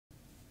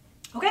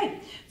Okay,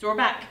 so we're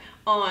back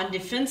on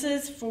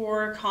defenses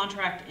for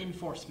contract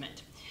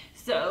enforcement.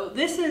 So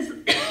this is,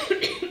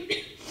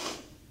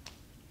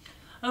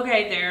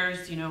 okay,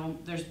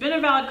 there's been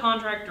a valid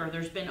contract or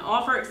there's been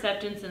offer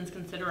acceptance and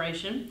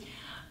consideration.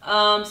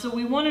 So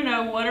we want to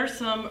know what are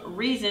some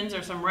reasons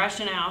or some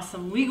rationale,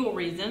 some legal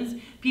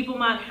reasons people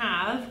might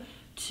have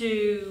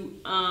to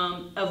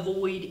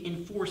avoid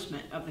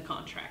enforcement of the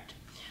contract.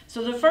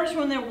 So the first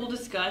one that we'll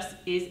discuss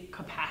is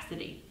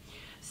capacity.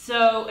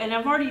 So, and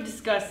I've already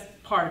discussed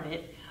part of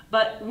it,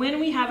 but when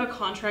we have a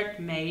contract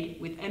made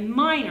with a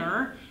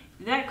minor,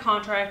 that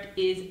contract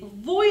is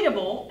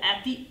voidable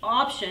at the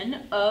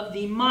option of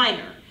the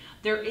minor.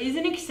 There is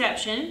an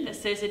exception that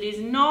says it is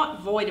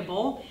not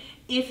voidable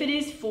if it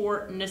is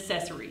for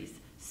necessaries.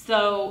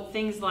 So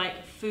things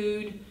like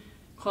food,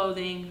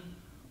 clothing,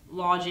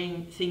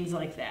 lodging, things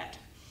like that.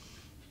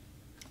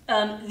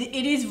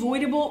 It is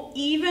voidable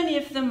even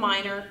if the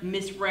minor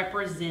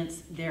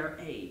misrepresents their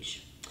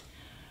age.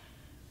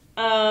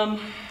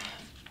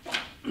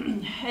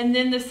 And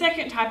then the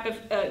second type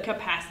of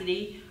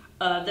capacity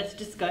that's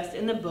discussed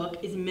in the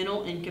book is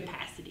mental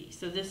incapacity.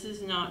 So this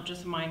is not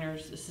just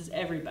minors, this is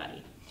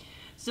everybody.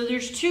 So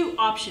there's two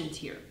options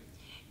here.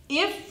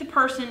 If the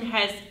person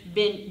has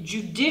been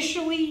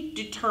judicially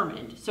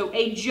determined, so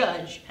a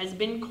judge has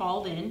been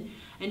called in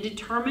and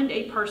determined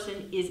a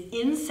person is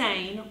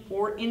insane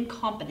or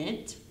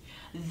incompetent,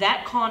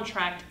 that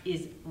contract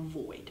is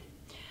void.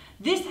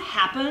 This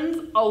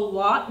happens a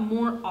lot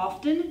more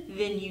often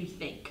than you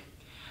think.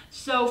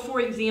 So for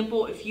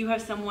example, if you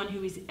have someone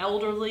who is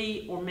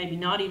elderly or maybe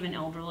not even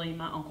elderly,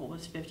 my uncle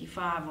was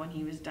 55 when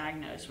he was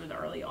diagnosed with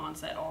early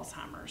onset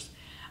Alzheimer's.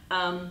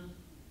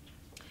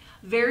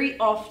 Very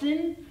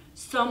often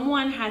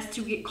someone has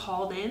to get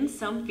called in,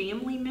 some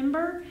family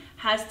member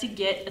has to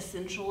get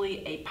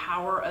essentially a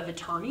power of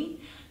attorney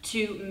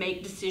to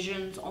make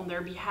decisions on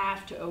their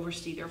behalf, to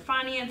oversee their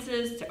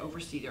finances, to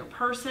oversee their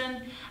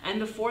person. And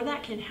before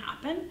that can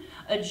happen,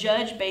 a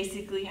judge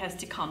basically has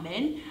to come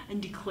in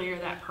and declare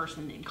that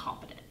person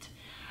incompetent.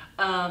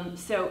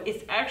 So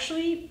it's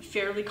actually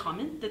fairly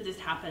common that this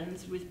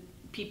happens with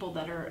people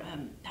that are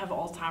have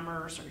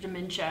Alzheimer's or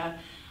dementia.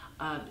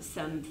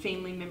 Some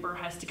family member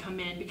has to come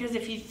in, because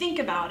if you think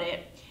about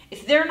it,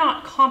 if they're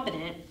not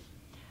competent,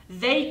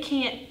 they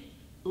can't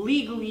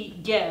legally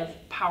give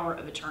power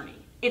of attorney.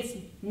 It's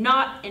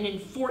not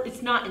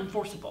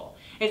enforceable.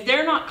 If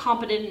they're not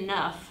competent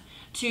enough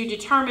to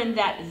determine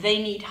that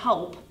they need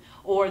help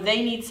or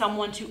they need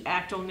someone to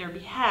act on their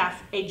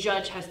behalf, a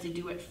judge has to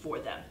do it for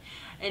them.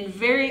 And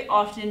very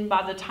often,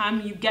 by the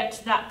time you get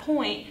to that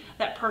point,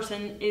 that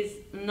person is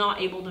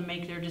not able to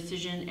make their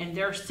decision and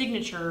their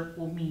signature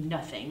will mean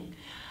nothing.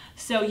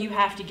 So you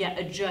have to get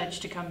a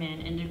judge to come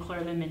in and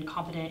declare them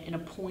incompetent and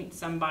appoint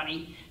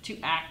somebody to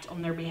act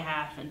on their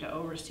behalf and to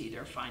oversee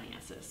their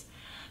finances.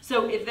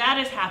 So if that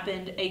has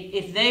happened,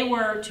 if they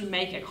were to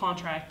make a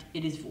contract,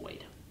 it is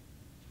void.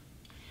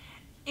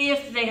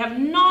 If they have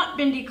not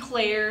been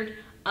declared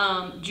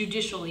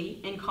judicially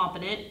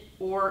incompetent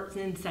or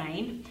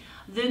insane,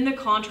 then the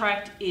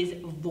contract is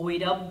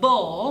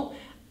voidable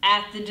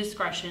at the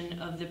discretion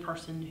of the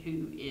person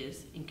who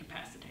is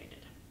incapacitated.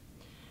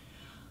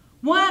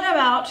 What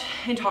about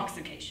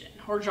intoxication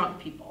or drunk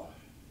people?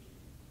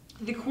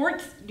 The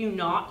courts do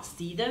not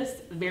see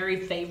this very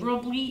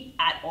favorably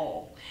at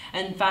all.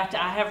 In fact,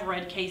 I have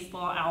read case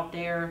law out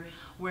there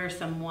where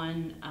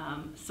someone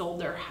sold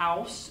their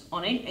house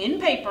in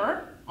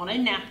paper, on a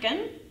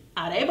napkin,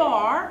 at a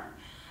bar.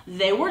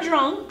 They were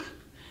drunk,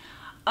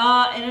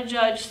 and a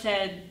judge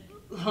said,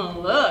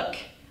 look,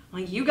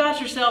 you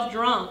got yourself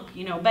drunk,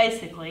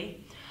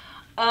 basically.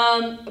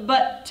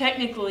 But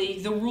technically,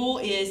 the rule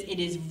is it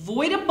is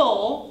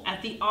voidable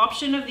at the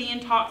option of the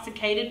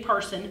intoxicated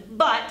person,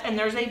 but, and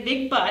there's a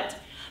big but,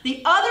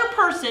 the other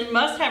person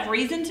must have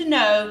reason to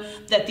know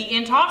that the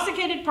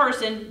intoxicated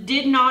person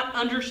did not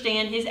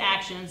understand his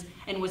actions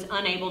and was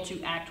unable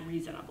to act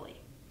reasonably.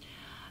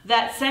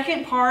 That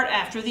second part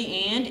after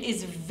the and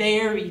is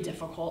very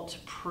difficult to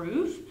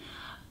prove.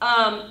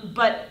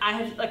 But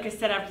like I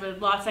said, I've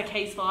read lots of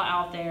case law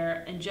out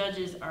there, and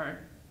judges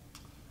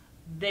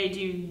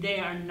they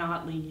are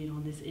not lenient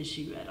on this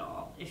issue at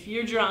all. If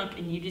you're drunk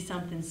and you do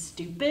something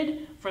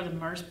stupid, for the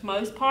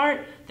most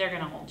part, they're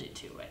going to hold you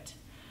to it.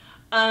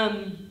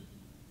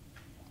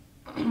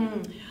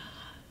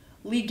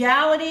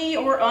 Legality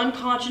or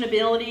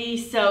unconscionability.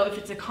 So if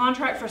it's a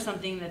contract for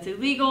something that's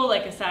illegal,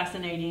 like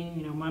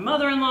assassinating, my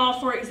mother-in-law,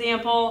 for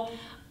example,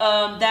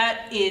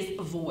 that is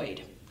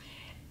void.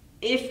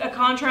 If a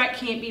contract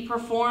can't be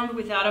performed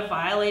without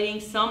violating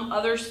some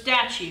other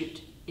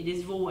statute, it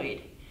is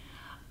void.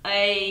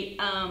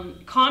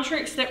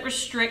 Contracts that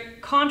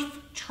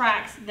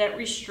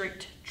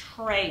restrict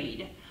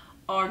trade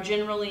are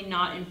generally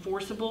not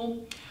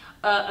enforceable.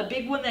 A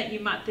big one that you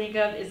might think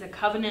of is a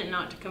covenant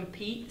not to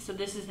compete. So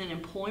this is an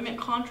employment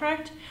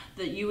contract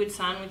that you would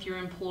sign with your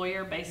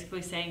employer,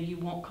 basically saying you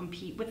won't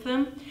compete with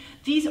them.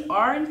 These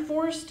are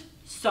enforced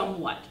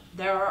somewhat.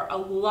 There are a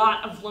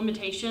lot of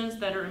limitations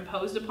that are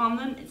imposed upon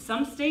them.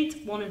 Some states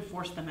won't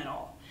enforce them at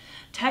all.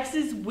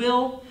 Texas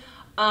will,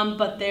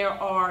 but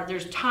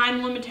there's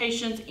time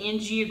limitations and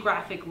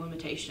geographic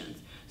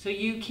limitations. So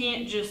you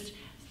can't just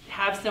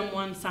have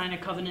someone sign a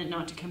covenant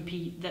not to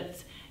compete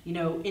that's, you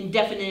know,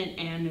 indefinite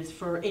and is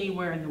for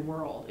anywhere in the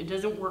world. It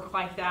doesn't work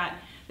like that.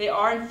 They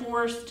are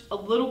enforced a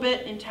little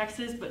bit in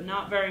Texas, but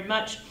not very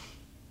much.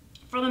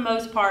 For the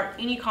most part,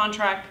 any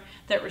contract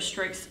that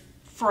restricts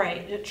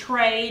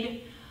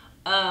trade,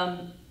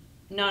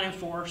 not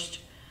enforced.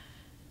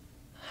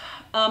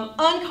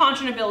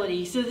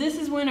 Unconscionability. So this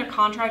is when a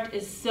contract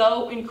is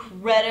so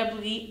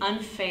incredibly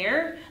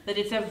unfair that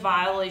it's a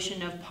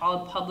violation of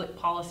public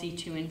policy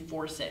to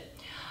enforce it.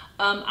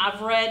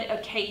 I've read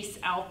a case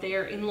out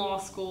there in law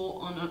school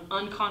on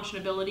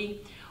unconscionability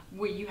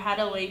where you had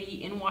a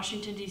lady in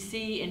Washington,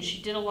 D.C., and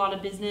she did a lot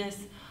of business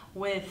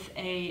with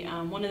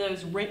one of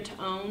those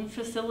rent-to-own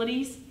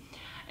facilities.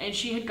 And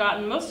she had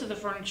gotten most of the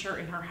furniture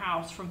in her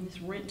house from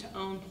this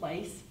rent-to-own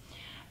place.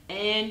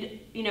 And,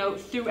 you know,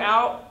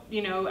 throughout,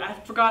 you know, I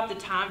forgot the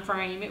time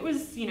frame. It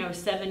was, you know,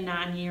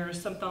 7-9 years,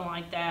 something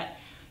like that.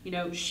 You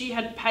know, she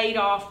had paid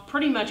off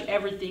pretty much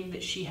everything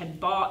that she had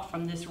bought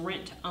from this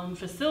rent-to-own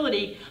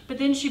facility. But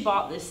then she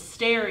bought this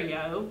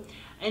stereo,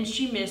 and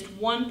she missed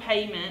one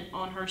payment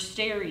on her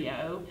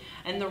stereo.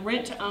 And the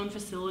rent-to-own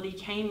facility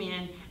came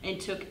in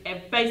and took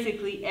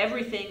basically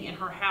everything in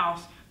her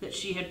house that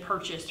she had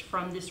purchased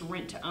from this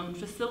rent-to-own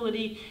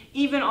facility,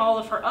 even all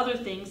of her other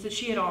things that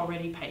she had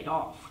already paid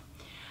off.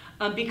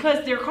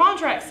 Because their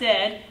contract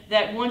said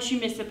that once you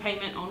miss a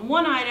payment on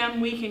one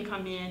item, we can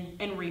come in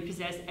and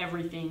repossess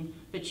everything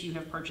that you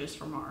have purchased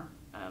from our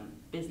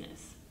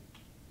business.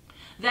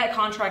 That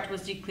contract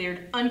was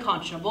declared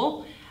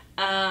unconscionable,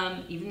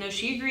 even though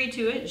she agreed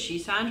to it, she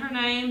signed her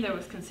name, there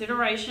was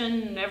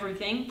consideration and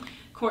everything.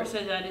 Court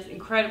said that is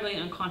incredibly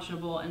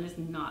unconscionable and is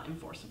not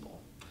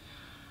enforceable.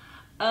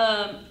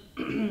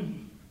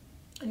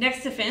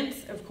 Next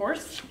offense, of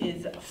course,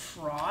 is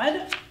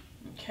fraud.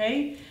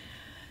 Okay.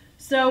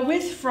 So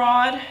with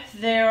fraud,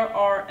 there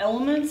are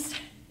elements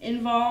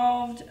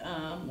involved.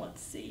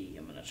 Let's see,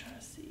 I'm going to try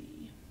to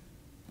see.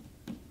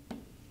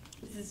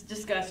 This is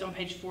discussed on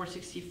page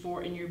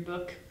 464 in your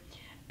book.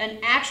 An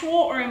actual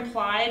or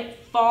implied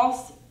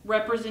false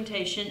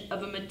representation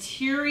of a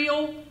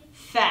material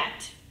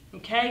fact.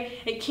 Okay?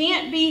 It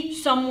can't be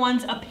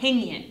someone's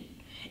opinion.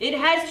 It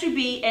has to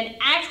be an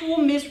actual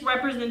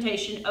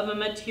misrepresentation of a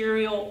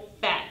material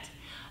fact.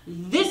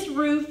 This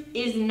roof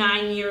is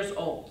 9 years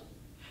old.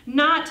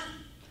 Not,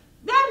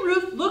 that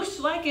roof looks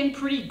like in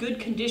pretty good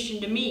condition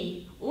to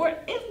me, or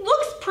it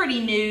looks pretty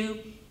new.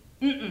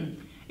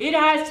 It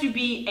has to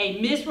be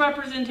a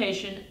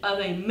misrepresentation of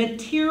a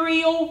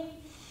material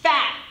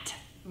fact,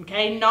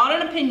 okay, not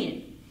an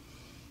opinion.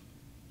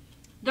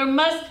 There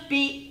must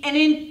be an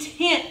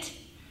intent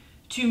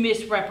to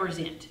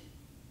misrepresent,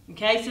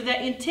 okay, so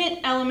that intent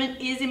element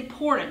is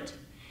important.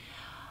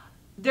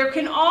 There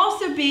can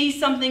also be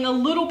something a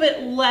little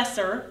bit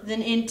lesser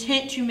than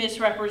intent to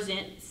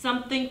misrepresent,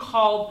 something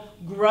called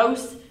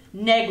gross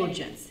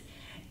negligence.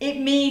 It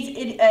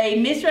means a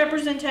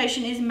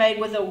misrepresentation is made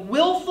with a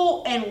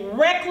willful and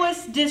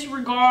reckless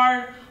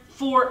disregard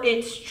for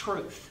its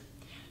truth.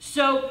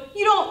 So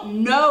you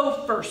don't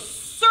know for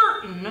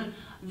certain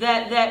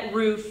that that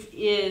roof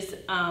is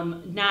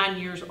 9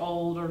 years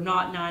old or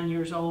not 9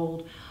 years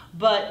old,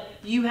 but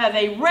you have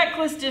a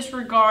reckless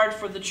disregard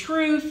for the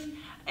truth,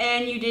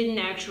 and you didn't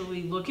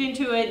actually look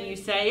into it, and you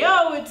say,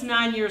 oh, it's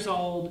 9 years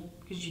old,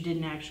 because you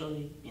didn't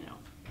actually, you know,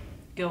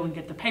 go and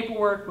get the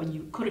paperwork when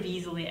you could have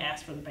easily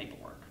asked for the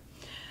paperwork.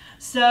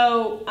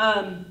 So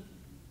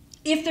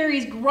if there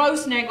is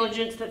gross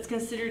negligence, that's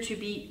considered to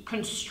be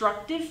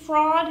constructive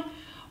fraud,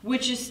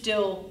 which is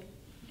still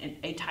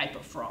a type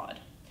of fraud.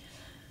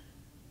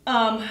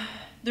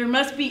 There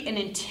must be an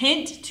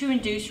intent to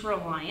induce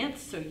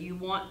reliance, so you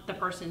want the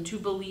person to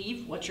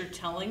believe what you're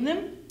telling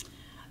them.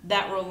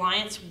 That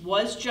reliance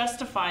was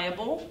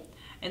justifiable,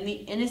 and the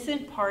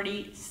innocent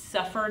party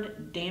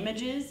suffered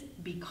damages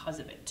because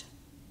of it.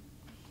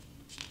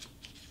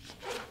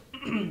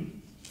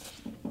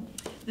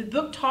 The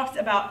book talks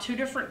about two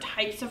different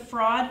types of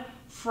fraud: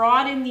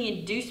 fraud in the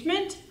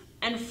inducement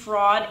and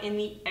fraud in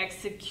the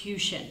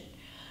execution.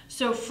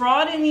 So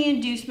fraud in the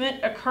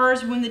inducement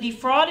occurs when the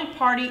defrauded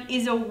party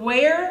is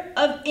aware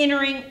of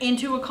entering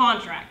into a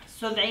contract.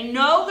 So they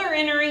know they're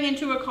entering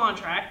into a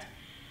contract,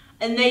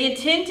 and they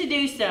intend to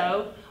do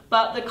so,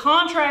 but the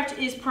contract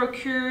is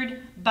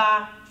procured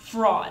by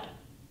fraud.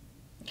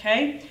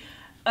 Okay?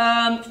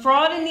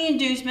 Fraud in the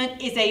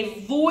inducement is a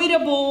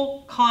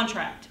voidable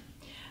contract.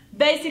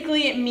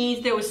 Basically, it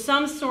means there was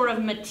some sort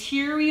of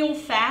material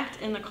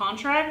fact in the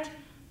contract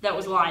that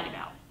was lied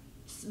about,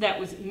 that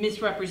was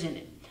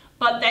misrepresented.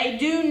 But they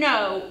do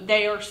know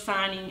they are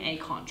signing a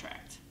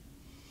contract.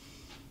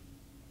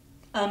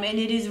 And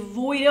it is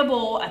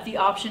voidable at the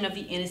option of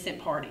the innocent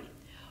party.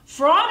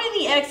 Fraud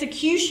in the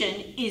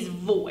execution is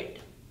void.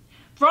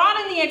 Fraud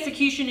in the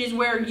execution is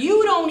where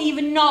you don't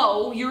even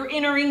know you're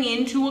entering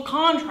into a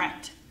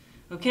contract.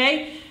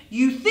 Okay?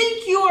 You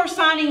think you are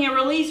signing a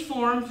release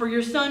form for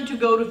your son to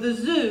go to the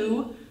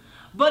zoo,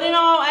 but in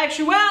all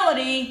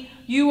actuality,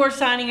 you are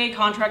signing a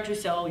contract to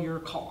sell your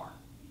car,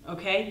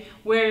 okay?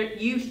 Where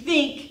you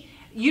think,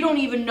 you don't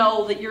even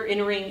know that you're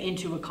entering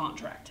into a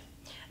contract.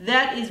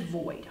 That is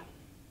void,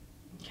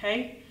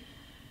 okay?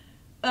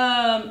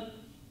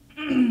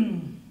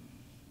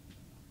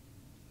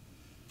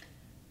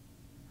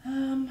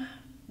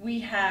 We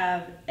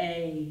have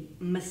a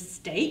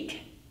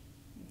mistake.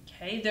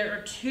 Okay, there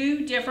are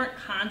two different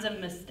kinds of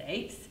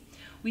mistakes.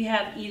 We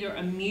have either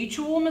a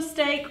mutual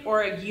mistake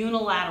or a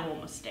unilateral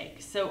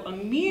mistake. So a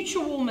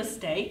mutual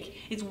mistake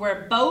is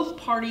where both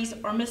parties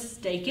are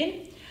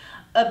mistaken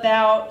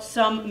about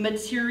some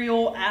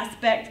material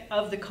aspect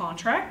of the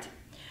contract.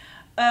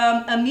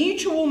 A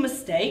mutual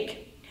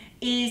mistake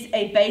is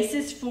a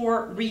basis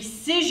for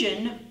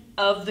rescission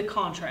of the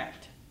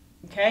contract.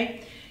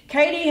 Okay?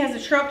 Katie has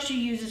a truck she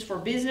uses for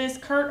business.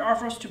 Kurt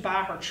offers to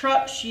buy her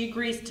truck. She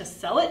agrees to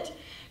sell it.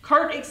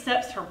 Kurt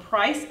accepts her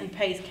price and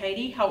pays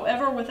Katie.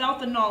 However, without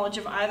the knowledge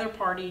of either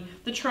party,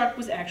 the truck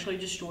was actually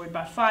destroyed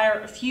by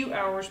fire a few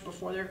hours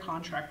before their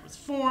contract was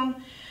formed.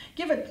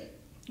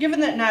 Given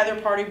that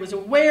neither party was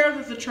aware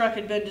that the truck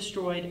had been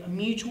destroyed, a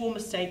mutual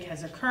mistake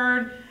has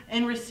occurred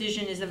and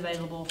rescission is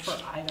available for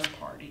either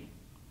party.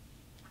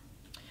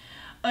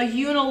 A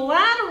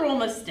unilateral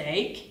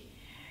mistake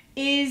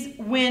is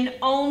when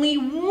only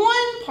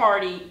one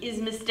party is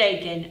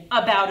mistaken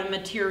about a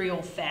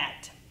material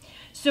fact.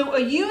 So a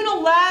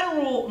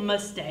unilateral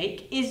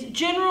mistake is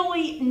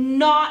generally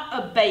not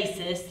a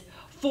basis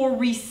for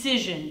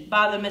rescission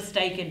by the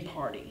mistaken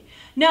party.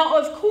 Now,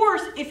 of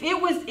course,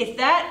 if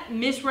that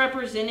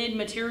misrepresented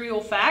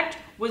material fact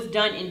was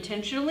done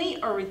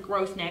intentionally or with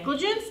gross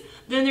negligence,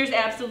 then there's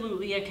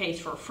absolutely a case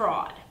for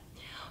fraud.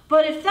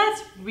 But if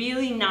that's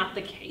really not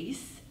the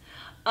case,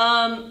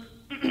 then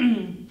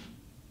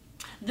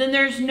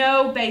there's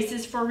no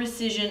basis for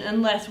rescission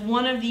unless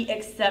one of the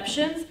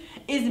exceptions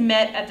is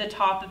met at the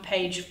top of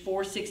page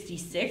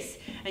 466,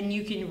 and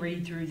you can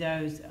read through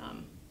those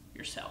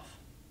yourself.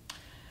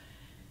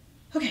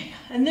 Okay,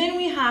 and then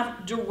we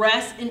have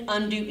duress and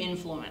undue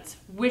influence,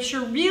 which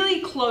are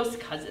really close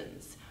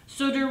cousins.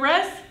 So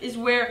duress is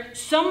where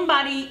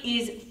somebody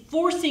is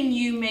forcing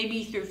you,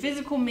 maybe through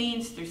physical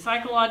means, through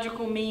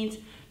psychological means,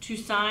 to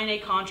sign a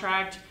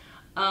contract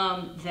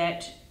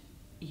that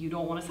you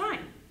don't want to sign.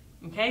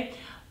 Okay?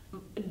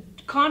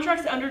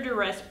 Contracts under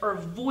duress are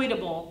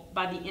voidable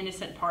by the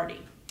innocent party.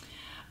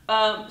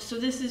 So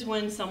this is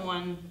when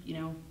someone,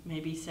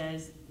 maybe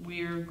says,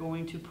 we're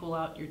going to pull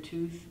out your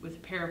tooth with a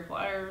pair of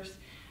pliers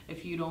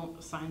if you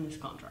don't sign this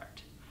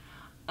contract.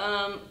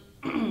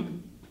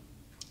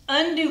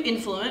 Undue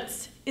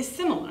influence is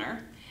similar.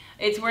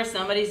 It's where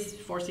somebody's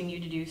forcing you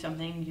to do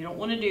something you don't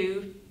want to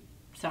do,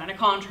 sign a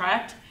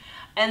contract,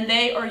 and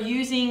they are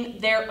using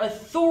their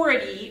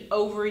authority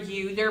over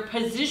you, their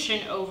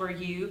position over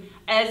you,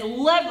 as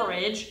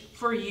leverage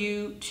for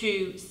you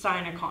to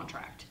sign a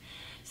contract.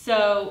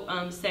 So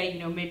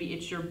say, maybe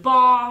it's your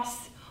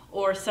boss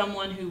or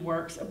someone who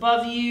works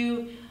above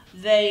you.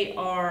 They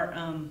are,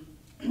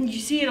 you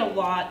see it a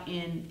lot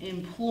in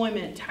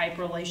employment type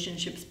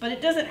relationships, but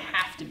it doesn't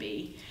have to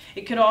be.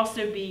 It could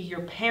also be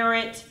your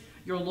parent,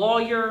 your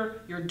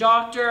lawyer, your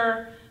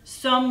doctor.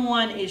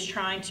 Someone is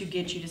trying to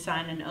get you to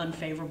sign an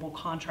unfavorable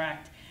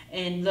contract,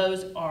 and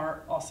those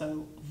are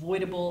also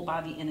voidable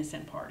by the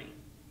innocent party.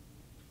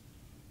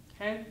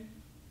 Okay?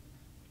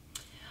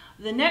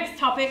 The next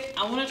topic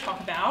I want to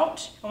talk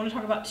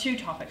about two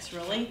topics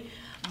really.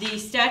 The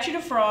statute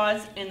of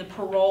frauds and the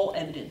parole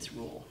evidence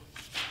rule.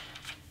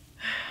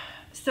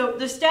 So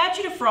the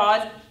statute of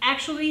frauds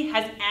actually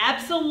has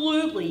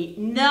absolutely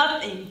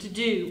nothing to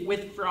do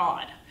with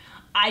fraud.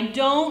 I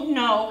don't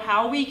know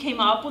how we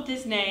came up with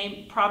this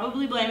name,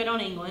 probably blame it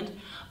on England,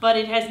 but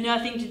it has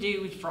nothing to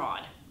do with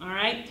fraud, all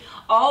right?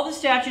 All the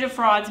statute of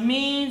frauds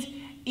means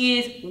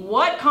is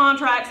what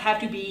contracts have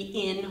to be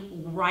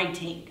in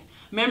writing.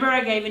 Remember,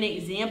 I gave an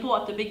example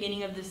at the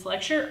beginning of this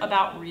lecture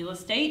about real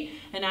estate,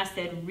 and I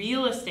said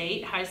real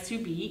estate has to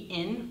be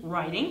in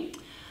writing.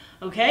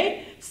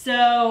 Okay,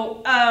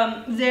 so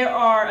there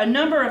are a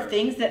number of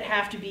things that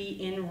have to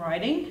be in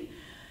writing.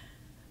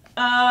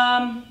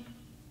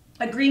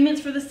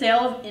 Agreements for the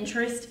sale of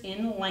interest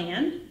in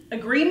land.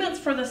 Agreements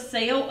for the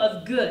sale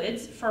of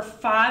goods for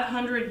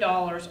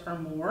 $500 or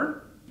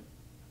more.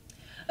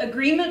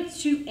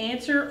 Agreements to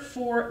answer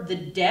for the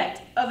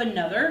debt of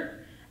another.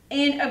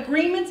 And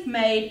agreements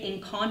made in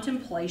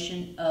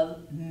contemplation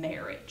of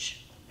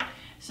marriage.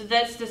 So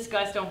that's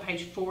discussed on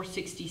page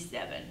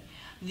 467.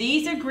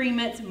 These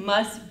agreements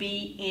must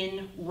be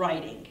in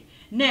writing.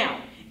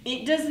 Now,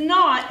 it does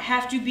not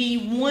have to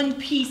be one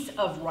piece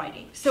of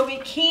writing. So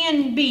it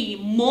can be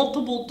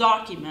multiple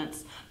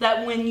documents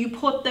that when you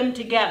put them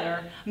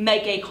together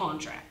make a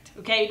contract.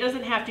 Okay, it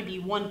doesn't have to be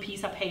one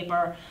piece of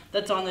paper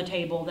that's on the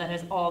table that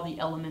has all the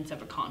elements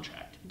of a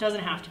contract. It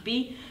doesn't have to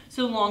be,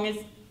 so long as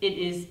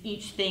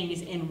each thing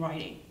is in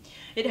writing.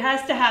 It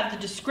has to have the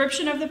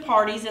description of the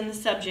parties and the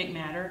subject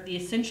matter, the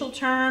essential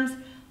terms,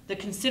 the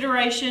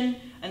consideration,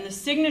 and the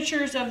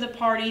signatures of the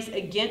parties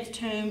against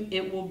whom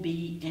it will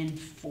be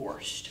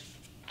enforced.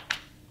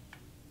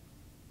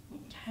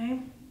 Okay.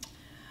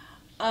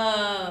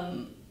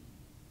 And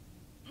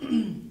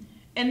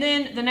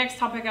then the next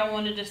topic I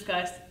want to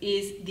discuss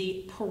is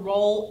the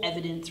parole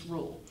evidence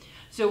rule.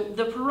 So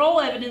the parole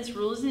evidence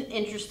rule is an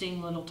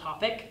interesting little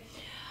topic.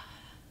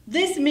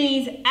 This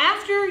means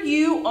after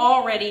you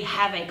already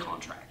have a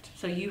contract,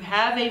 so you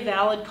have a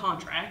valid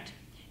contract,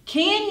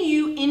 can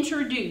you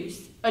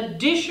introduce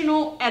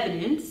additional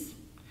evidence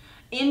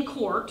in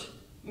court,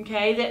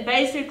 okay, that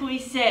basically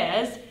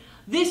says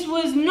this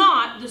was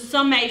not the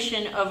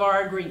summation of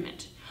our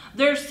agreement.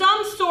 There's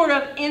some sort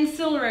of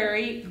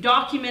ancillary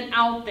document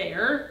out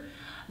there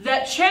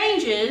that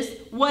changes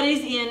what is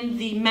in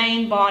the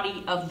main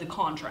body of the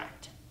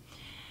contract.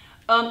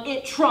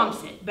 It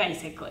trumps it,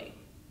 basically.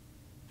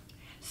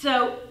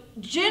 So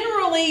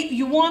generally,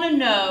 you want to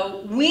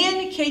know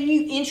when can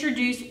you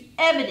introduce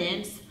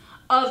evidence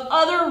of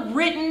other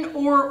written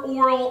or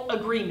oral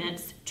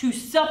agreements to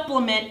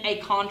supplement a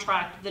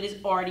contract that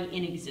is already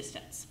in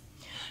existence.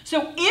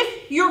 So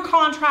if your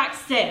contract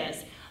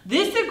says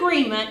this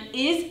agreement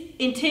is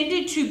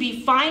intended to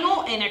be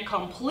final and a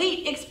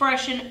complete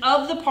expression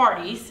of the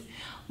parties,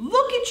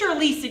 look at your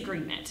lease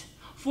agreement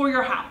for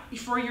your house,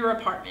 for your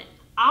apartment.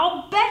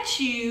 I'll bet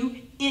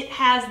you it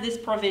has this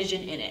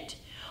provision in it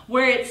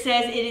where it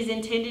says it is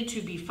intended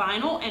to be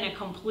final and a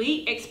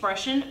complete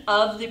expression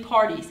of the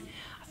parties.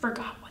 I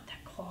forgot what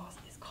that clause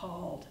is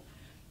called.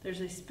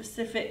 There's a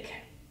specific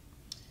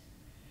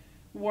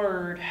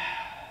word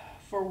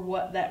for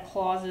what that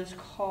clause is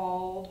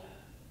called.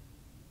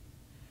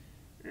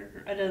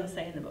 It doesn't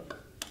say in the book,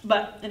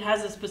 but it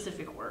has a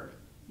specific word.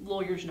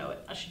 Lawyers know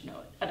it. I should know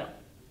it. I don't.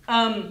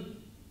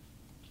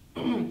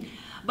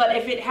 But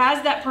if it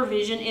has that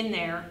provision in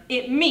there,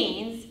 it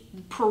means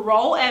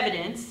parole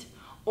evidence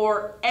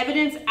or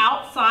evidence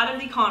outside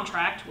of the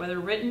contract, whether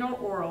written or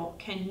oral,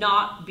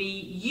 cannot be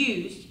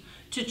used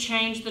to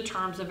change the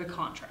terms of a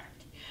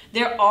contract.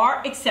 There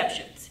are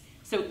exceptions.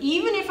 So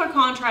even if a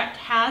contract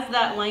has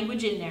that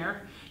language in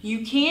there,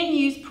 you can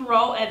use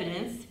parole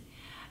evidence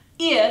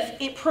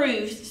if it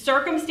proves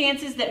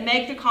circumstances that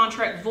make the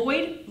contract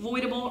void,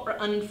 voidable, or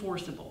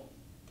unenforceable.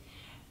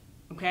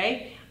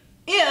 Okay?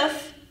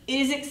 If it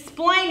is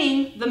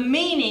explaining the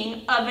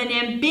meaning of an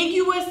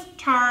ambiguous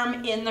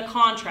term in the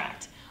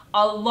contract.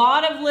 A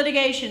lot of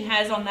litigation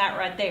has on that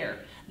right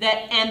there,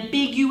 that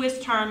ambiguous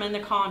term in the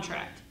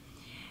contract.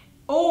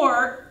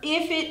 Or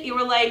if it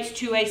relates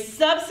to a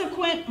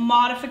subsequent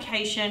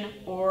modification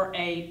or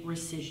a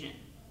rescission.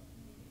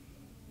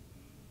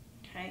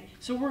 Okay,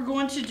 so we're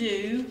going to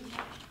do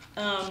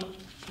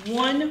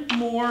one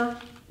more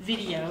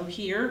video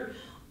here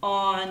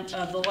on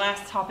the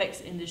last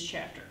topics in this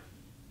chapter.